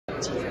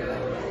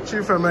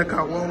Chief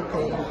Emeka,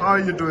 welcome. How are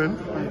you doing?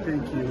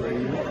 Thank you.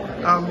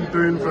 I'm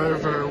doing very,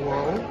 very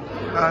well.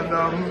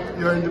 And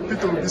you're in the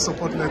Peter Obi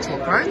Support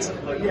Network, right?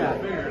 Yeah,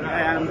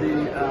 I am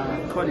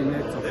the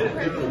coordinator of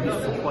Peter Obi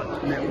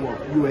Support Network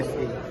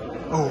USA.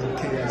 Oh,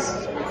 okay,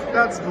 yes.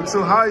 That's good.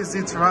 So how is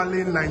it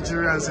rallying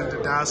Nigerians in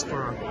the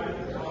diaspora?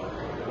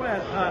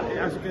 Well,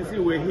 as you can see,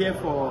 we're here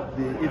for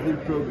the evening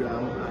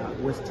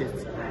program,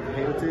 Westchester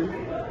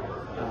Hilton.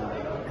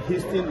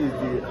 Houston is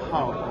the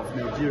hub of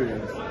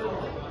Nigerians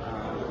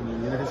in the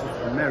United States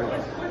of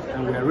America,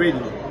 and we are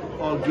ready,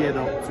 all geared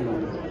up to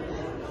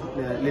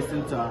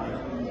listen to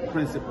our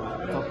principal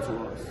talk to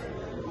us.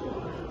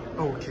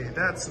 Okay,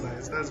 that's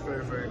nice. That's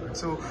very, very good.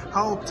 So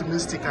how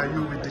optimistic are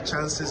you with the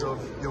chances of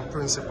your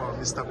principal,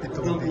 Mr.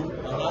 Peter Obi?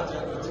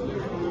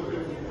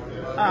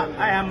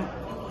 I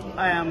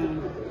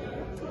am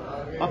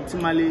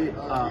optimally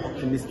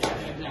optimistic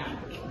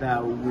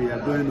that we are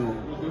going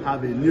to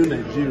have a new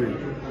Nigeria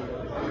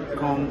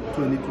come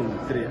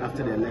 2023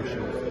 after the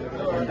elections,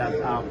 and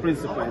that our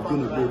principal is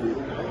going to be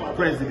the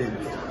president,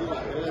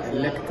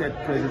 elected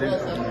president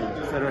of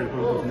the Federal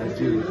Republic of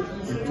Nigeria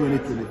in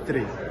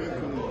 2023.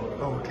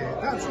 Okay,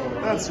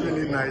 that's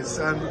really nice.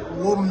 And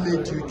what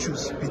made you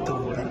choose Peter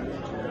Obi?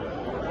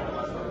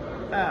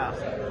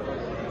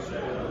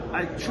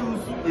 I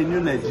choose a new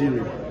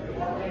Nigeria,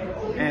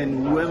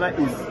 and whoever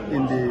is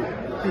in the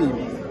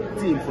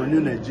team for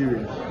New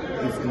Nigeria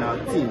is in our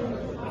team.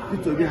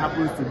 Peter Obi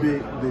happens to be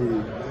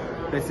the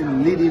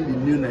person leading the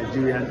New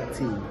Nigerian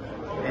team,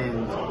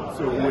 and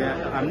so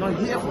I'm not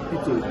here for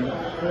Peter Obi.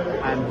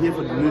 I'm here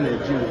for the New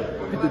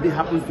Nigeria. Peter Obi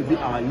happens to be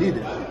our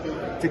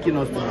leader, taking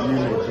us to the New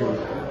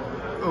Nigeria.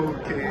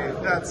 Okay,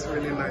 that's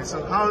really nice.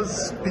 So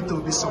how's Peter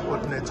Obi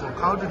Support Network?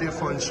 How do they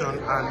function,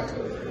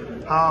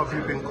 and how have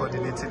you been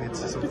coordinating it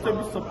so far? Peter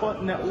Obi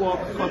Support Network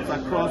cuts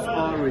across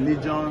all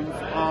religions,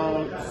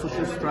 all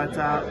social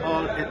strata,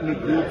 all ethnic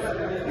groups.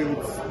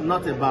 It's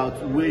not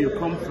about where you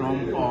come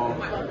from or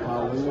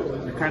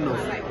the kind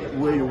of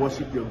way you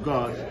worship your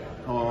God,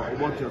 or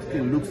what your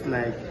skin looks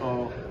like,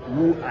 or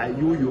who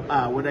you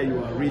are, whether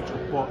you are rich or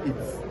poor.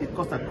 It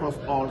cuts across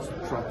all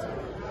strata.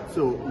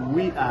 So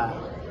we are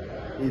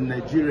in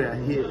Nigeria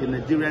here, in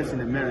Nigerians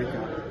in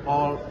America,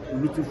 all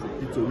rooting for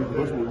Peter Obi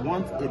because we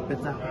want a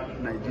better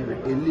Nigeria,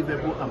 a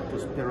livable and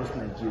prosperous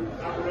Nigeria.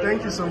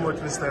 Thank you so much,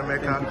 Mr.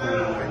 Emeka. Thank you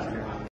very much.